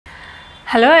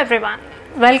Hello everyone,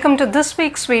 welcome to this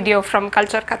week's video from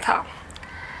Kulture Katha.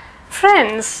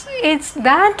 Friends, it's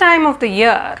that time of the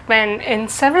year when in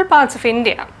several parts of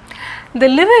India, the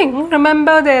living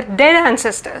remember their dead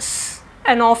ancestors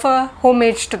and offer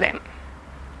homage to them.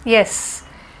 Yes,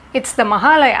 it's the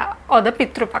Mahalaya or the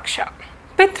Pitru Paksha.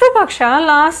 Pitru Paksha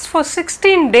lasts for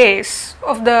 16 days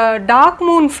of the dark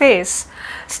moon phase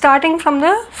starting from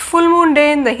the full moon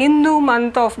day in the Hindu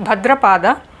month of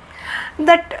Bhadrapada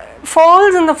that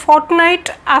falls in the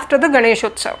fortnight after the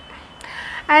Ganeshotsav.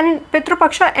 And Pitru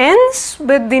Paksha ends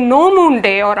with the no moon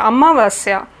day or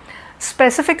Amavasya,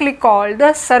 specifically called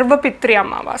the Sarvapitri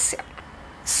Amavasya.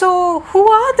 So who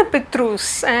are the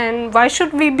Pitrus and why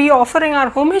should we be offering our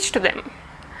homage to them?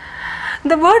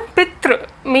 The word Pitru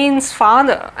means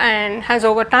father and has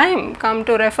over time come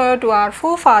to refer to our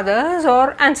forefathers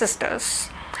or ancestors.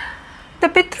 The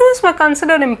Pitrus were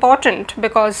considered important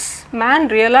because man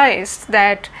realized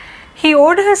that he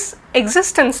owed his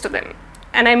existence to them,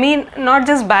 and I mean not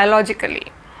just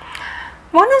biologically.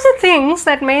 One of the things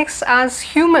that makes us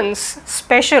humans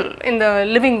special in the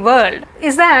living world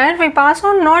is that we pass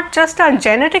on not just our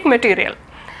genetic material,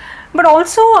 but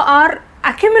also our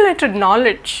accumulated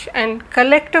knowledge and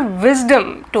collective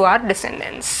wisdom to our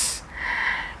descendants.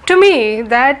 To me,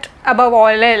 that above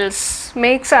all else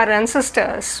makes our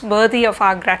ancestors worthy of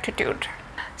our gratitude.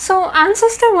 So,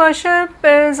 ancestor worship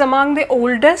is among the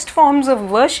oldest forms of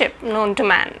worship known to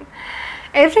man.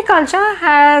 Every culture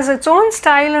has its own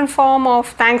style and form of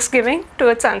thanksgiving to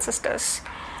its ancestors.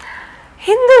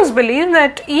 Hindus believe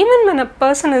that even when a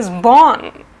person is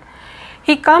born,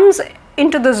 he comes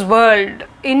into this world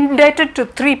indebted to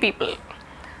three people: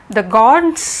 the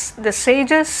gods, the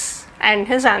sages, and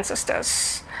his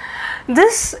ancestors.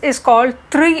 This is called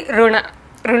Tri Runa,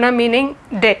 Runa meaning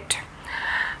debt.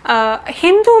 A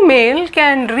Hindu male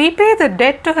can repay the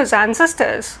debt to his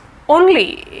ancestors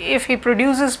only if he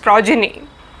produces progeny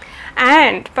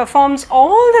and performs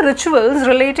all the rituals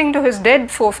relating to his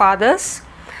dead forefathers,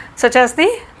 such as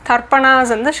the Tarpanas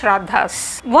and the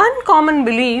Shraddhas. One common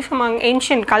belief among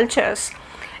ancient cultures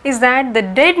is that the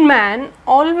dead man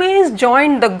always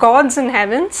joined the gods in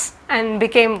heavens and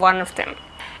became one of them.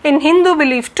 In Hindu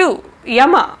belief too,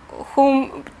 Yama,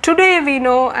 whom today we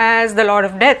know as the Lord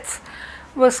of Death,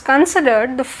 was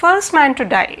considered the first man to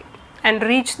die and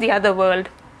reach the other world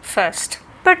first.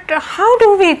 But how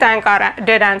do we thank our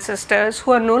dead ancestors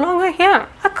who are no longer here?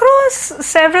 Across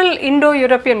several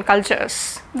Indo-European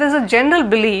cultures, there is a general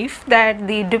belief that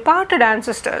the departed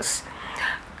ancestors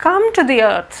come to the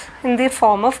earth in the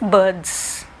form of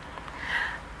birds.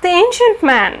 The ancient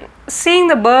man, seeing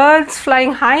the birds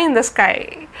flying high in the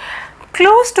sky,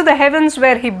 close to the heavens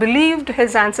where he believed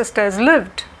his ancestors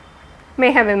lived,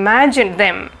 may have imagined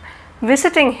them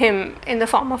visiting him in the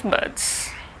form of birds.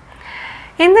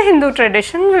 In the Hindu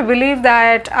tradition, we believe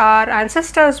that our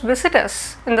ancestors visit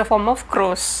us in the form of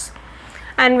crows,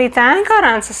 and we thank our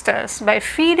ancestors by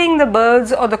feeding the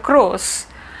birds or the crows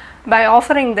by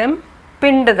offering them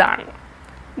pindadan,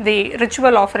 the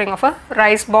ritual offering of a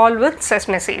rice ball with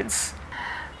sesame seeds.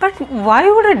 But why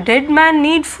would a dead man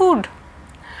need food?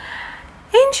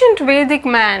 Ancient Vedic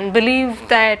man believed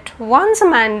that once a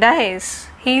man dies,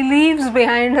 he leaves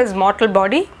behind his mortal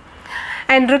body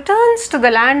and returns to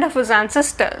the land of his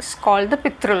ancestors called the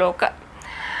Pitruloka.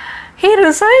 He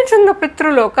resides in the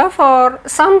Pitruloka for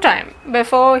some time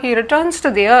before he returns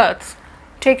to the earth,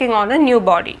 taking on a new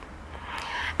body.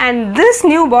 And this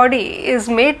new body is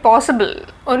made possible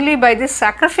only by the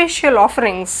sacrificial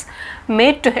offerings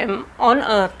made to him on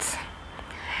earth.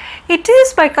 It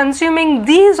is by consuming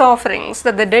these offerings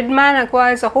that the dead man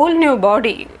acquires a whole new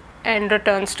body and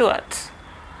returns to earth.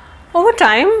 Over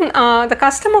time, the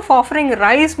custom of offering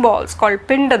rice balls called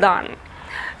pindadan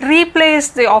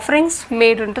replaced the offerings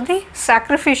made into the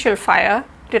sacrificial fire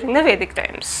during the Vedic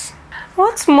times.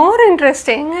 What's more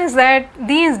interesting is that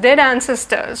these dead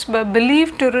ancestors were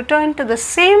believed to return to the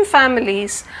same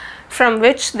families from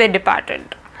which they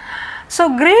departed. So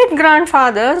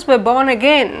great-grandfathers were born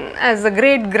again as the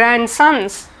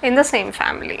great-grandsons in the same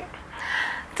family.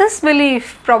 This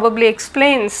belief probably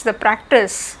explains the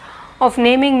practice of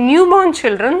naming newborn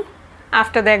children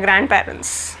after their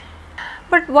grandparents.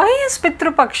 But why is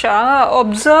Pitru Paksha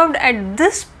observed at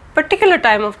this particular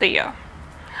time of the year?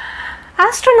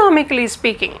 Astronomically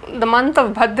speaking, the month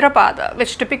of Bhadrapada,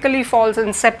 which typically falls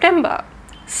in September,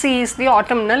 sees the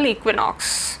autumnal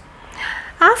equinox.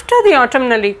 After the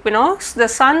autumnal equinox, the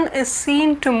sun is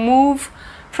seen to move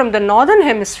from the northern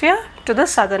hemisphere to the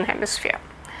southern hemisphere.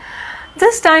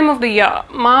 This time of the year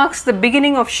marks the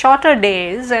beginning of shorter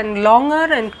days and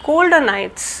longer and colder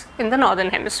nights in the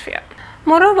northern hemisphere.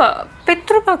 Moreover,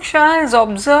 Pitru Paksha is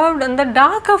observed in the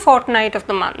darker fortnight of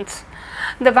the month,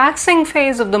 the waxing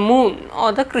phase of the moon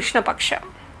or the Krishna Paksha.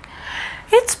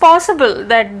 It's possible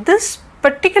that this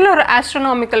particular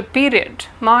astronomical period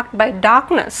marked by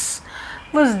darkness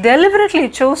was deliberately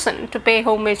chosen to pay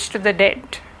homage to the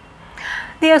dead.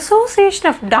 The association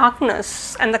of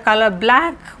darkness and the color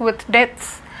black with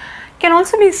death can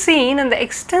also be seen in the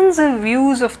extensive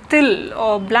use of til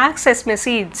or black sesame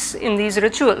seeds in these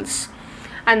rituals,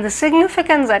 and the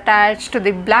significance attached to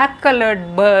the black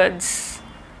colored birds,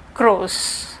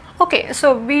 crows. Okay,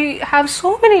 so we have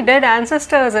so many dead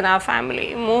ancestors in our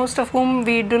family, most of whom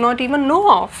we do not even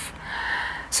know of.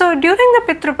 So during the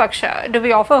Pitru Paksha, do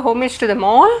we offer homage to them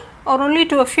all or only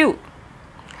to a few?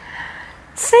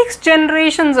 6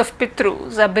 generations of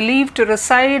Pitrus are believed to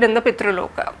reside in the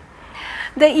Pitraloka.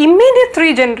 The immediate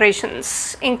 3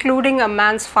 generations, including a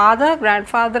man's father,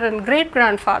 grandfather and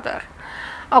great-grandfather,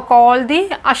 are called the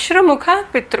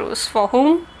Ashramukha Pitrus, for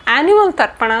whom annual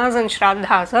tarpanas and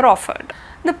shraddhas are offered.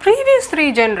 The previous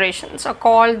 3 generations are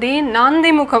called the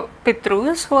Nandimukha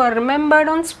Pitrus, who are remembered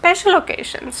on special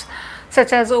occasions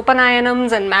such as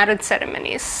Upanayanams and marriage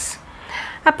ceremonies.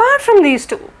 Apart from these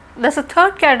 2, there is a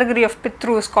third category of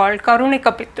Pitrus called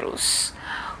Karunika Pitrus,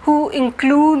 who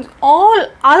include all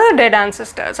other dead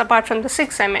ancestors apart from the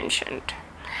 6 I mentioned.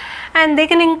 And they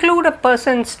can include a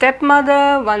person's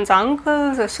stepmother, one's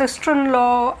uncles, a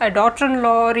sister-in-law, a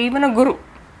daughter-in-law, or even a guru.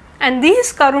 And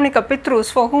these Karunika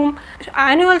Pitrus, for whom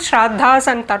annual shraddhas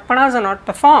and tarpanas are not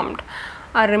performed,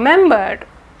 are remembered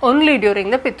only during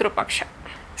the Pitru Paksha.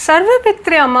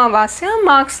 Sarvapitri Amavasya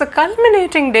marks the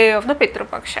culminating day of the Pitru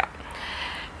Paksha.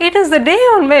 It is the day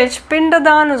on which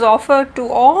Pindadan is offered to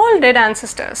all dead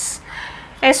ancestors,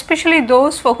 especially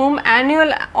those for whom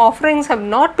annual offerings have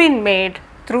not been made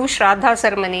through shraddha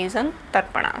ceremonies and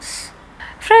tarpanas.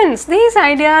 Friends, these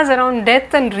ideas around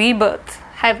death and rebirth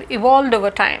have evolved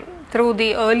over time through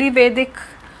the early Vedic,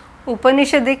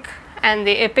 Upanishadic and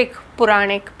the epic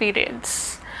Puranic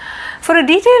periods. For a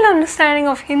detailed understanding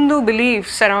of Hindu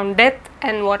beliefs around death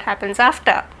and what happens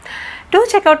after, do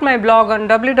check out my blog on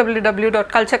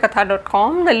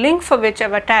www.culturekatha.com, the link for which I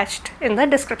have attached in the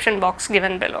description box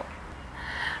given below.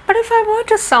 But if I were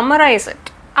to summarize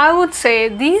it, I would say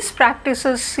these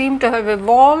practices seem to have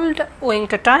evolved owing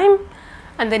to time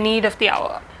and the need of the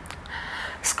hour.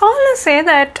 Scholars say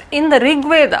that in the Rig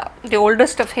Veda, the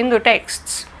oldest of Hindu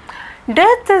texts,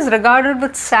 death is regarded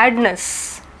with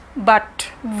sadness but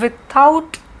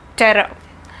without terror,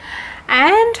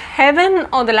 and heaven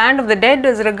or the land of the dead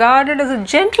is regarded as a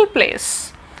gentle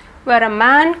place where a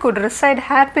man could reside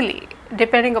happily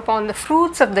depending upon the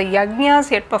fruits of the yajnas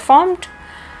he had performed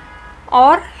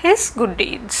or his good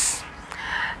deeds.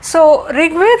 So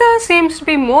Rig Veda seems to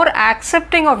be more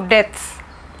accepting of death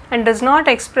and does not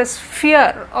express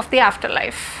fear of the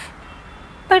afterlife.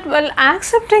 But while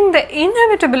accepting the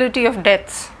inevitability of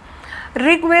death,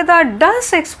 Rig Veda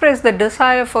does express the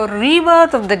desire for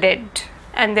rebirth of the dead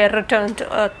and their return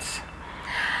to earth.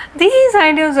 These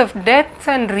ideas of death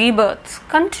and rebirth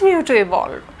continue to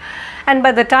evolve, and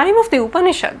by the time of the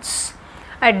Upanishads,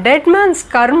 a dead man's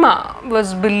karma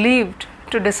was believed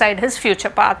to decide his future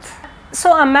path.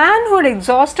 So a man who had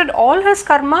exhausted all his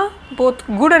karma, both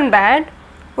good and bad,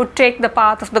 would take the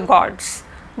path of the gods,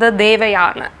 the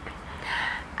Devayana,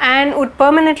 and would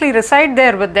permanently reside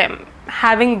there with them,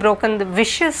 having broken the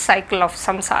vicious cycle of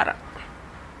samsara.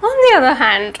 On the other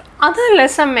hand, other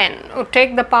lesser men would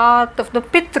take the path of the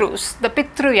Pitrus, the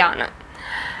Pitruyana,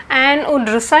 and would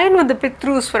reside with the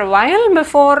Pitrus for a while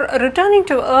before returning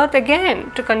to earth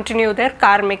again to continue their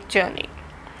karmic journey.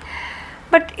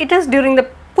 But it is during the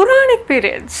Puranic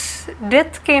periods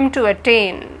death came to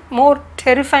attain more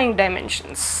terrifying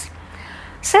dimensions.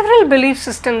 Several belief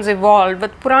systems evolved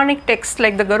with Puranic texts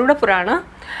like the Garuda Purana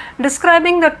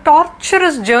describing the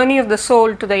torturous journey of the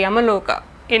soul to the Yamaloka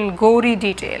in gory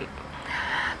detail.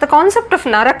 The concept of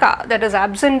Naraka, that is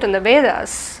absent in the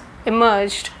Vedas,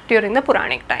 emerged during the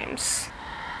Puranic times.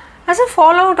 As a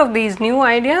fallout of these new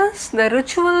ideas, the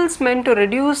rituals meant to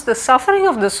reduce the suffering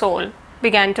of the soul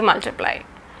began to multiply.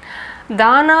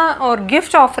 Dana or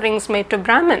gift offerings made to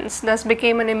Brahmins thus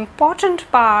became an important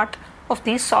part of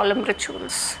these solemn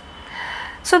rituals.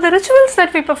 So the rituals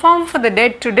that we perform for the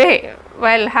dead today,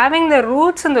 while having their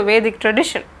roots in the Vedic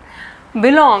tradition,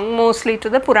 belong mostly to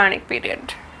the Puranic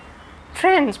period.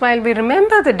 Friends, while we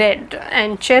remember the dead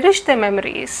and cherish their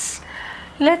memories,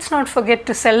 let's not forget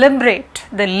to celebrate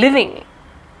the living,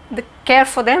 care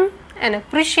for them and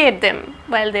appreciate them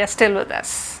while they are still with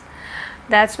us.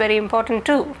 That's very important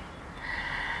too.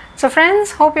 So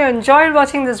friends, hope you enjoyed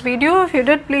watching this video. If you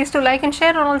did, please do like and share,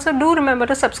 and also do remember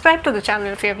to subscribe to the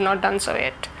channel if you have not done so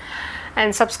yet.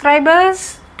 And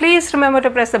subscribers, please remember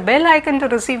to press the bell icon to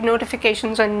receive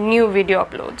notifications on new video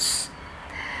uploads.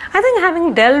 I think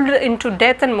having delved into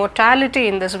death and mortality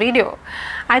in this video,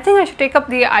 I think I should take up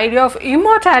the idea of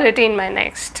immortality in my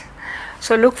next.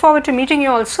 So look forward to meeting you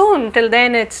all soon. Till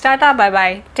then, it's tata, bye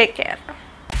bye, take care.